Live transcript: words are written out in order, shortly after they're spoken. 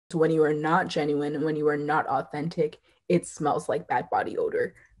when you are not genuine and when you are not authentic, it smells like bad body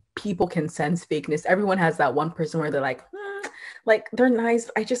odor. People can sense fakeness. Everyone has that one person where they're like they're nice.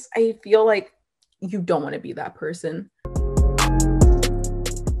 I feel like you don't want to be that person.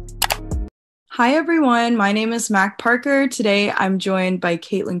 Hi, everyone. My name is Mac Parker. Today, I'm joined by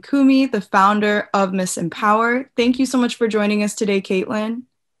Caitlyn Kumi, the founder of Miss EmpowHer. Thank you so much for joining us today, Caitlyn.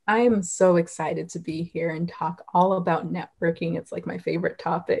 I am so excited to be here and talk all about networking. It's like my favorite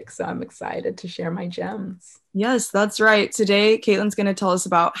topic, so I'm excited to share my gems. Yes, that's right. Today, Caitlyn's going to tell us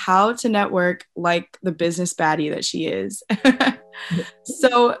about how to network like the business baddie that she is.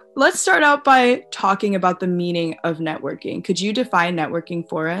 So let's start out by talking about the meaning of networking. Could you define networking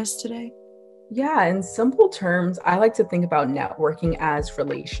for us today? Yeah, in simple terms, I like to think about networking as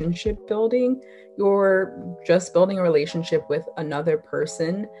relationship building. You're just building a relationship with another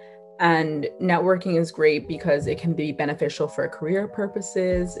person. And networking is great because it can be beneficial for career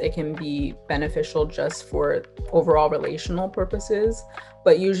purposes. It can be beneficial just for overall relational purposes.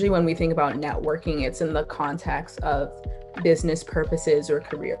 But usually when we think about networking, it's in the context of business purposes or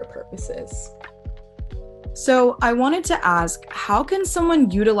career purposes. So I wanted to ask, how can someone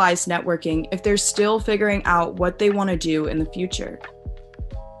utilize networking if they're still figuring out what they want to do in the future?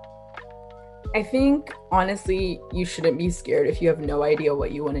 I think, honestly, you shouldn't be scared if you have no idea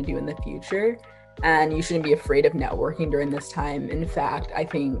what you want to do in the future. And you shouldn't be afraid of networking during this time. In fact, I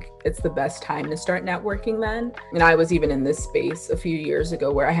think it's the best time to start networking then. And I was even in this space a few years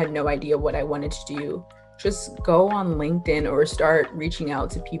ago where I had no idea what I wanted to do. Just go on LinkedIn or start reaching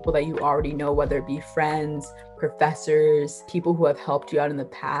out to people that you already know, whether it be friends, professors, people who have helped you out in the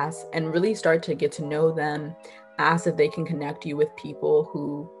past, and really start to get to know them. Ask if they can connect you with people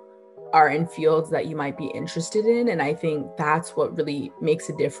who are in fields that you might be interested in. And I think that's what really makes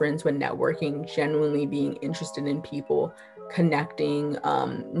a difference when networking, genuinely being interested in people, connecting,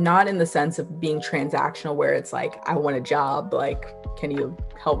 not in the sense of being transactional where it's like, I want a job, like, can you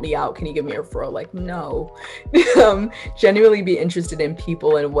help me out? Can you give me a referral? Like, no. Genuinely be interested in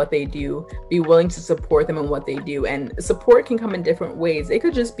people and what they do, be willing to support them in what they do. And support can come in different ways. It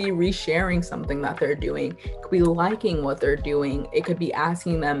could just be resharing something that they're doing. It could be liking what they're doing. It could be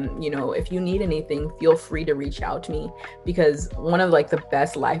asking them, if you need anything, feel free to reach out to me. Because one of like the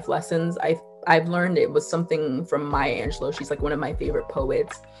best life lessons I've learned, it was something from Maya Angelou. She's like one of my favorite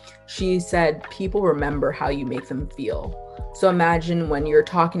poets. She said, people remember how you make them feel. So imagine when you're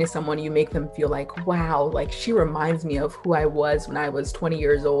talking to someone, you make them feel like, wow, like she reminds me of who I was when I was 20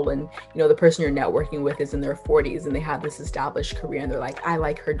 years old. And, the person you're networking with is in their 40s and they have this established career and they're like, I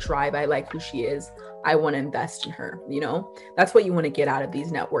like her drive. I like who she is. I want to invest in her. That's what you want to get out of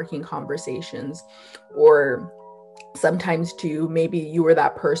these networking conversations. Or sometimes too, maybe you were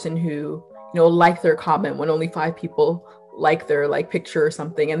that person who, liked their comment when only 5 people like their picture or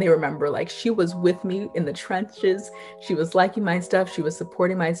something, and they remember she was with me in the trenches, she was liking my stuff, she was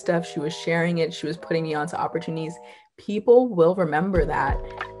supporting my stuff, she was sharing it, she was putting me onto opportunities. People will remember that.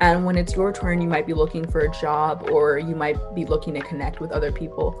 And when it's your turn, you might be looking for a job or you might be looking to connect with other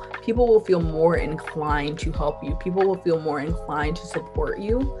people. People will feel more inclined to help you. People will feel more inclined to support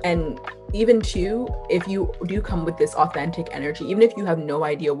you. And even too, if you do come with this authentic energy, even if you have no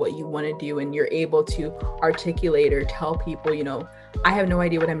idea what you want to do and you're able to articulate or tell people, I have no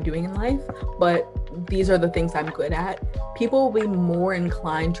idea what I'm doing in life, but these are the things I'm good at, people will be more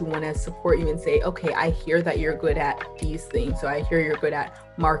inclined to want to support you and say, okay, I hear that you're good at these things. So I hear you're good at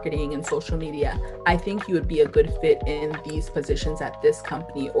marketing and social media. I think you would be a good fit in these positions at this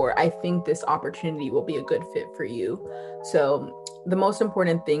company, or I think this opportunity will be a good fit for you. So the most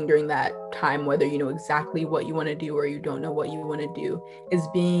important thing during that time, whether you know exactly what you want to do or you don't know what you want to do, is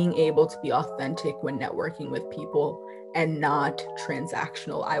being able to be authentic when networking with people and not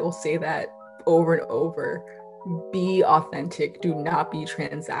transactional. I will say that over and over. Be authentic. Do not be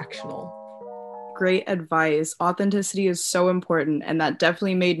transactional. Great advice. Authenticity is so important, and that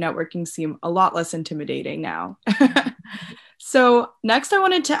definitely made networking seem a lot less intimidating now. So next I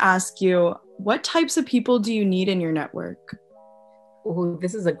wanted to ask you, what types of people do you need in your network? Oh,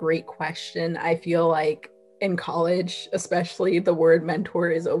 this is a great question. I feel like in college, especially, the word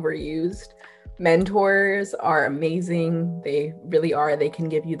mentor is overused. Mentors are amazing. They really are. They can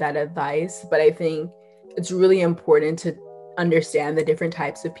give you that advice. But I think it's really important to understand the different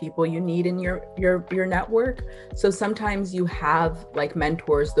types of people you need in your network. So sometimes you have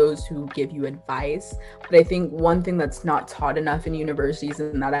mentors, those who give you advice. But I think one thing that's not taught enough in universities,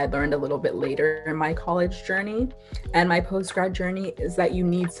 and that I learned a little bit later in my college journey and my post-grad journey, is that you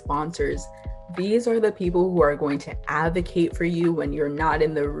need sponsors. These are the people who are going to advocate for you when you're not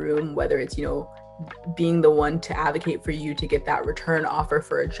in the room, whether it's, being the one to advocate for you to get that return offer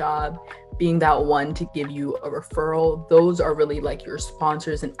for a job, being that one to give you a referral. Those are really like your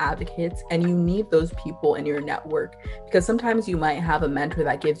sponsors and advocates, and you need those people in your network, because sometimes you might have a mentor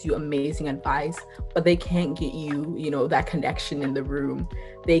that gives you amazing advice, but they can't get you, that connection in the room.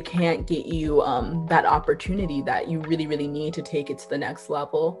 They can't get you that opportunity that you really, really need to take it to the next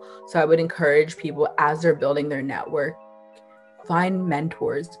level. So I would encourage people, as they're building their network, find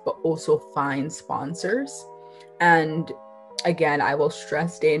mentors, but also find sponsors. And again, I will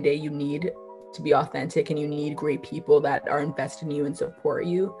stress day and day, you need to be authentic, and you need great people that are invested in you and support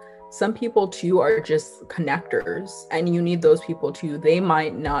you. Some people too are just connectors, and you need those people too. They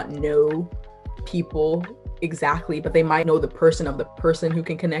might not know people exactly, but they might know the person of the person who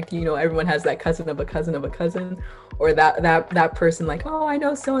can connect. Everyone has that cousin of a cousin of a cousin, or that person like, oh, I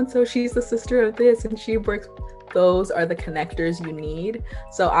know so and so, she's the sister of this and she works. Those are the connectors you need.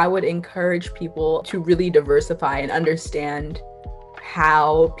 So I would encourage people to really diversify and understand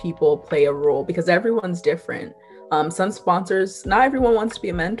how people play a role, because everyone's different. Some sponsors, not everyone wants to be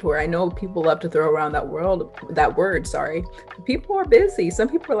a mentor. I know people love to throw around that word. People are busy. Some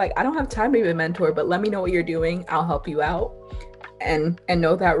people are like, I don't have time to be a mentor, but let me know what you're doing. I'll help you out. And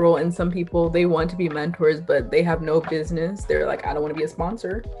know that role. And some people, they want to be mentors, but they have no business. They're like, I don't want to be a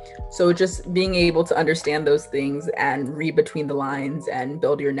sponsor. So just being able to understand those things and read between the lines and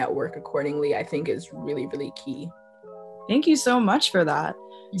build your network accordingly, I think is really, really key. Thank you so much for that.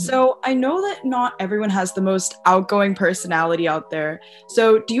 Mm-hmm. So I know that not everyone has the most outgoing personality out there.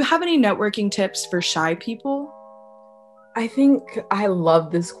 So do you have any networking tips for shy people? I think I love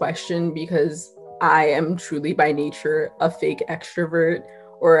this question because I am truly by nature a fake extrovert,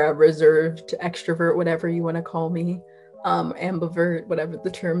 or a reserved extrovert, whatever you want to call me, ambivert, whatever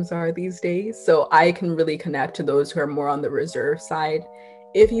the terms are these days. So I can really connect to those who are more on the reserve side.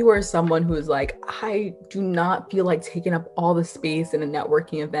 If you are someone who is like, I do not feel like taking up all the space in a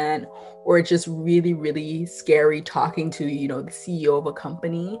networking event, or it's just really, really scary talking to, the CEO of a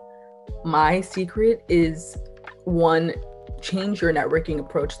company, my secret is, one, change your networking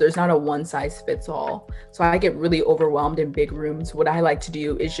approach. There's not a one size fits all. So I get really overwhelmed in big rooms. What I like to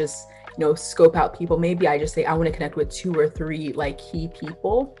do is just, scope out people. Maybe I just say, I want to connect with 2 or 3 like key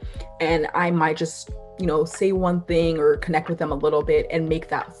people. And I might just, say one thing or connect with them a little bit and make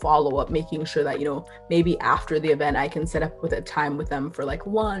that follow up, making sure that, maybe after the event, I can set up with a time with them for like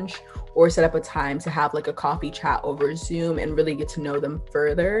lunch, or set up a time to have like a coffee chat over Zoom and really get to know them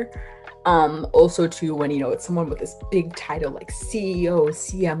further. Also too, when it's someone with this big title like CEO,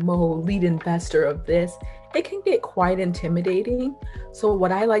 CMO, lead investor of this, it can get quite intimidating. So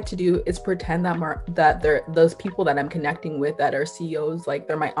what I like to do is pretend that they're those people that I'm connecting with that are CEOs, like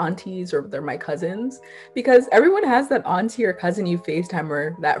they're my aunties or they're my cousins, because everyone has that auntie or cousin you FaceTime,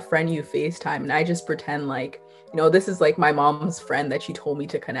 or that friend you FaceTime, and I just pretend like, this is like my mom's friend that she told me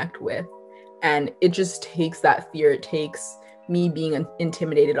to connect with. And it just takes that fear, it takes me being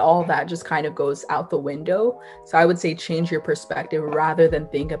intimidated, all that just kind of goes out the window. So I would say change your perspective, rather than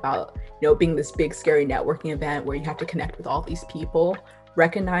think about, being this big scary networking event where you have to connect with all these people.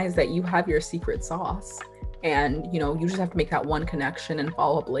 Recognize that you have your secret sauce, and you just have to make that one connection and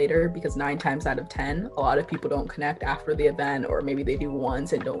follow up later, because 9 times out of 10, a lot of people don't connect after the event, or maybe they do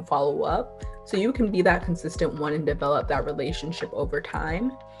once and don't follow up. So you can be that consistent one and develop that relationship over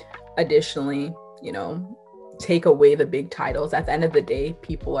time. Additionally, take away the big titles. At the end of the day,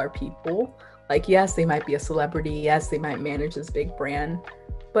 people are people. Like, yes, they might be a celebrity. Yes, they might manage this big brand,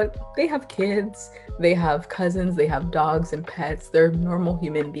 but they have kids, they have cousins, they have dogs and pets. They're normal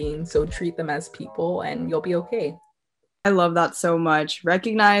human beings. So treat them as people and you'll be okay. I love that so much.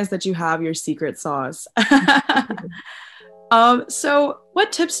 Recognize that you have your secret sauce. So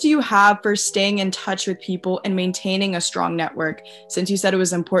what tips do you have for staying in touch with people and maintaining a strong network, since you said it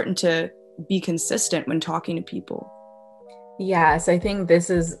was important to be consistent when talking to people? Yes, I think this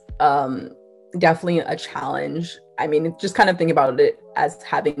is definitely a challenge. I mean, just kind of think about it as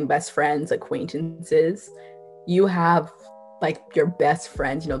having best friends, acquaintances. You have like your best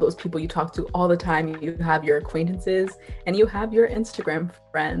friends, those people you talk to all the time. You have your acquaintances and you have your Instagram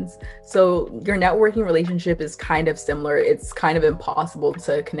friends. So your networking relationship is kind of similar. It's kind of impossible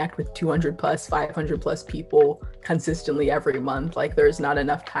to connect with 200 plus, 500 plus people consistently every month. Like, there's not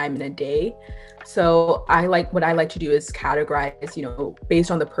enough time in a day. So what I like to do is categorize,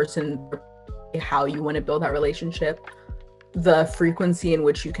 based on the person, how you want to build that relationship. the frequency in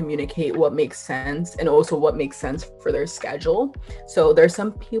which you communicate what makes sense and also what makes sense for their schedule. So there's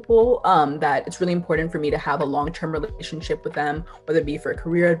some people that it's really important for me to have a long-term relationship with them, whether it be for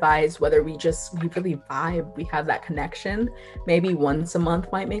career advice, whether we really vibe, we have that connection. Maybe once a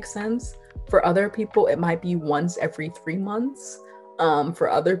month might make sense. For other people, it might be once every 3 months. For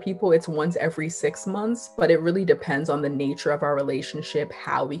other people, it's once every 6 months, but it really depends on the nature of our relationship,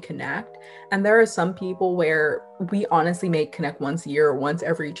 how we connect. And there are some people where we honestly may connect once a year or once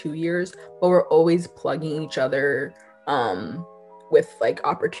every 2 years, but we're always plugging each other with like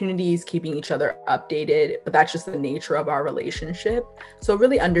opportunities, keeping each other updated, but that's just the nature of our relationship. So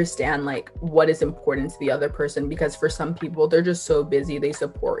really understand like what is important to the other person, because for some people, they're just so busy, they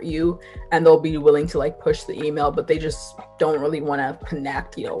support you and they'll be willing to like push the email, but they just don't really want to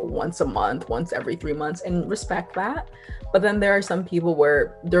connect, once a month, once every 3 months, and respect that. But then there are some people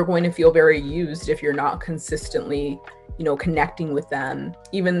where they're going to feel very used if you're not consistently connecting with them.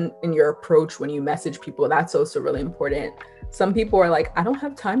 Even in your approach when you message people, that's also really important. Some people are like, I don't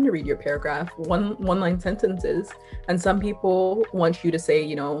have time to read your paragraph, one line sentences. And some people want you to say,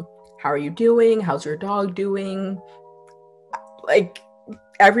 how are you doing? How's your dog doing? Like,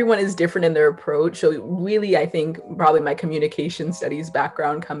 everyone is different in their approach. So really, I think probably my communication studies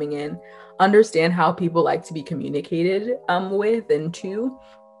background coming in, understand how people like to be communicated with and to.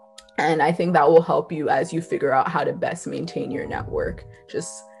 And I think that will help you as you figure out how to best maintain your network.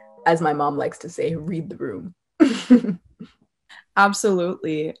 Just as my mom likes to say, read the room.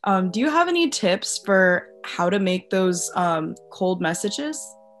 Absolutely. Do you have any tips for how to make those cold messages?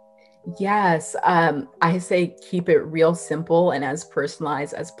 Yes, I say keep it real simple and as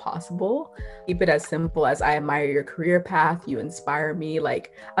personalized as possible. Keep it as simple as, I admire your career path, you inspire me.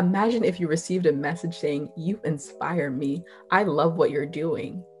 Like, imagine if you received a message saying, you inspire me, I love what you're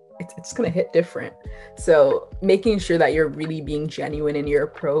doing. It's going to hit different. So making sure that you're really being genuine in your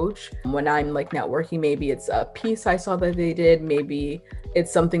approach. When I'm like networking, maybe it's a piece I saw that they did, maybe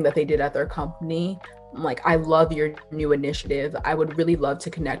it's something that they did at their company. I'm like, I love your new initiative. I would really love to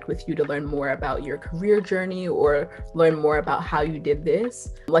connect with you to learn more about your career journey or learn more about how you did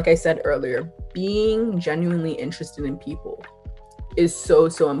this. Like I said earlier, being genuinely interested in people is so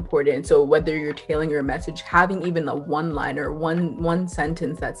important. So whether you're tailoring your message, having even a one-liner, one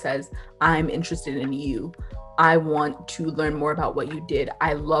sentence that says, I'm interested in you, I want to learn more about what you did,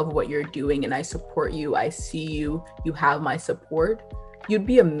 I love what you're doing, and I support you, I see you, you have my support. You'd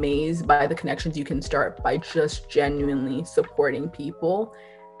be amazed by the connections you can start by just genuinely supporting people.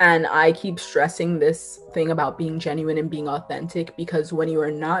 And I keep stressing this thing about being genuine and being authentic, because when you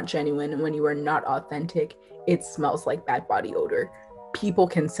are not genuine and when you are not authentic, it smells like bad body odor. People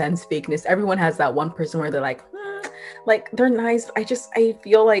can sense fakeness. Everyone has that one person where they're like, like they're nice. I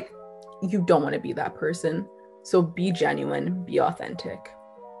feel like you don't want to be that person. So be genuine, be authentic.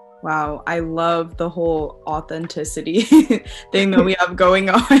 Wow, I love the whole authenticity thing that we have going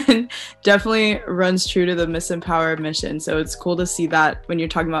on. Definitely runs true to the Miss EmpowHer mission. So it's cool to see that when you're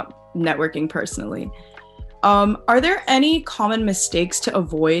talking about networking personally. Are there any common mistakes to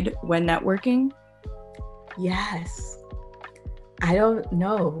avoid when networking? Yes. I don't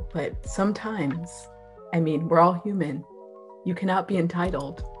know, but sometimes, we're all human. You cannot be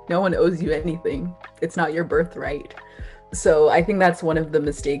entitled. No one owes you anything. It's not your birthright. So I think that's one of the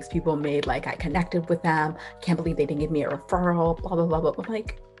mistakes people made. Like, I connected with them. Can't believe they didn't give me a referral, blah, blah, blah, blah. I'm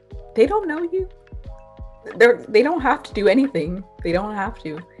like, they don't know you. They don't have to do anything. They don't have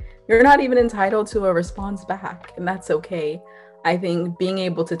to. You're not even entitled to a response back, and that's okay. I think being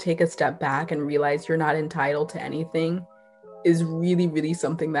able to take a step back and realize you're not entitled to anything is really, really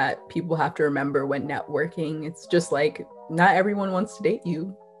something that people have to remember when networking. It's just like, not everyone wants to date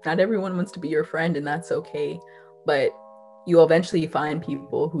you. Not everyone wants to be your friend, and that's okay. But you'll eventually find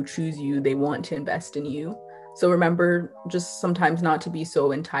people who choose you. They want to invest in you. So remember, just sometimes not to be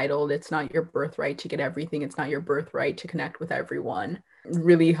so entitled. It's not your birthright to get everything. It's not your birthright to connect with everyone.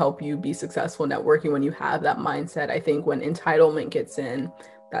 Really help you be successful networking when you have that mindset. I think when entitlement gets in,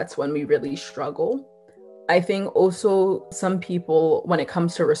 that's when we really struggle. I think also some people, when it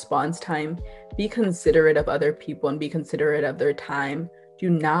comes to response time, be considerate of other people and be considerate of their time. Do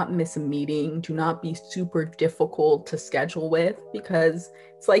not miss a meeting. Do not be super difficult to schedule with, because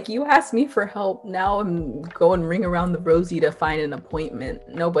it's like, you asked me for help. Now I'm going ring around the rosy to find an appointment.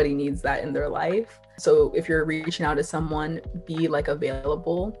 Nobody needs that in their life. So if you're reaching out to someone, be like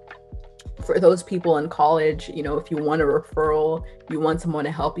available. For those people in college, if you want a referral, you want someone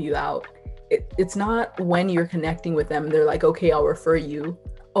to help you out, it's not when you're connecting with them, they're like, okay, I'll refer you.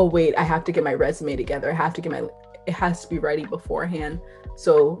 Oh, wait, I have to get my resume together. it has to be ready beforehand.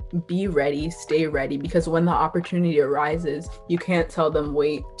 So be ready, stay ready, because when the opportunity arises, you can't tell them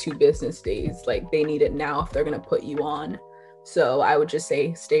wait 2 business days. Like, they need it now if they're going to put you on. So I would just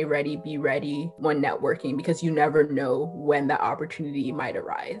say stay ready, be ready when networking, because you never know when that opportunity might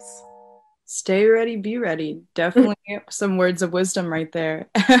arise. Stay ready, be ready. Definitely some words of wisdom right there.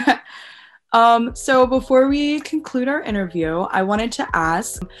 So before we conclude our interview, I wanted to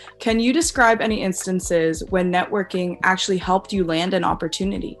ask, can you describe any instances when networking actually helped you land an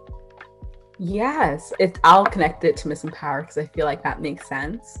opportunity? Yes, I'll connect it to Miss EmpowHer because I feel like that makes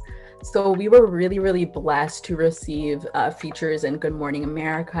sense. So we were really, really blessed to receive features in Good Morning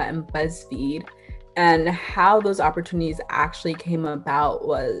America and BuzzFeed. And how those opportunities actually came about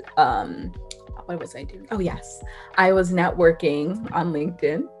was, what was I doing? Oh, yes. I was networking on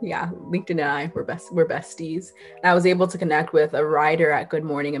LinkedIn. Yeah, LinkedIn and I were besties. And I was able to connect with a writer at Good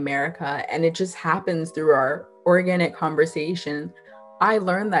Morning America. And it just happens through our organic conversation. I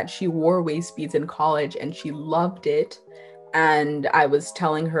learned that she wore waist beads in college and she loved it. And I was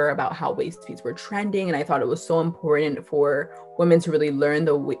telling her about how waist beads were trending. And I thought it was so important for women to really learn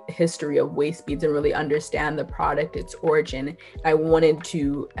the history of waist beads and really understand the product, its origin. I wanted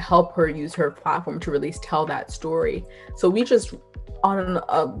to help her use her platform to really tell that story. So we just on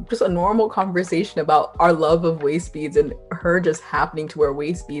just a normal conversation about our love of waist beads and her just happening to wear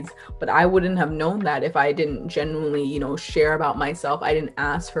waist beads. But I wouldn't have known that if I didn't genuinely, share about myself. I didn't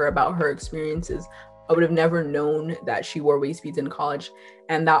ask her about her experiences. I would have never known that she wore waist beads in college,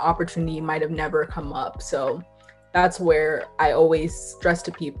 and that opportunity might have never come up. So that's where I always stress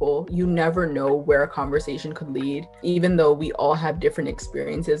to people, you never know where a conversation could lead. Even though we all have different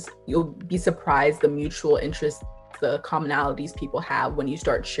experiences, you'll be surprised the mutual interests, the commonalities people have when you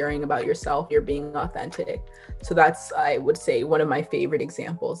start sharing about yourself, you're being authentic. So that's, I would say, one of my favorite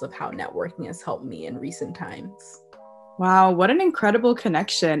examples of how networking has helped me in recent times. Wow, what an incredible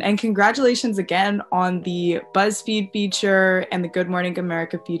connection. And congratulations again on the BuzzFeed feature and the Good Morning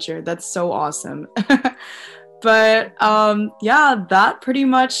America feature. That's so awesome. But yeah, that pretty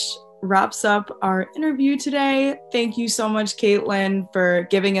much wraps up our interview today. Thank you so much, Caitlyn, for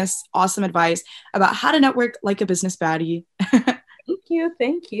giving us awesome advice about how to network like a business baddie.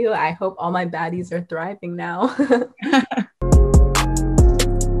 Thank you. I hope all my baddies are thriving now.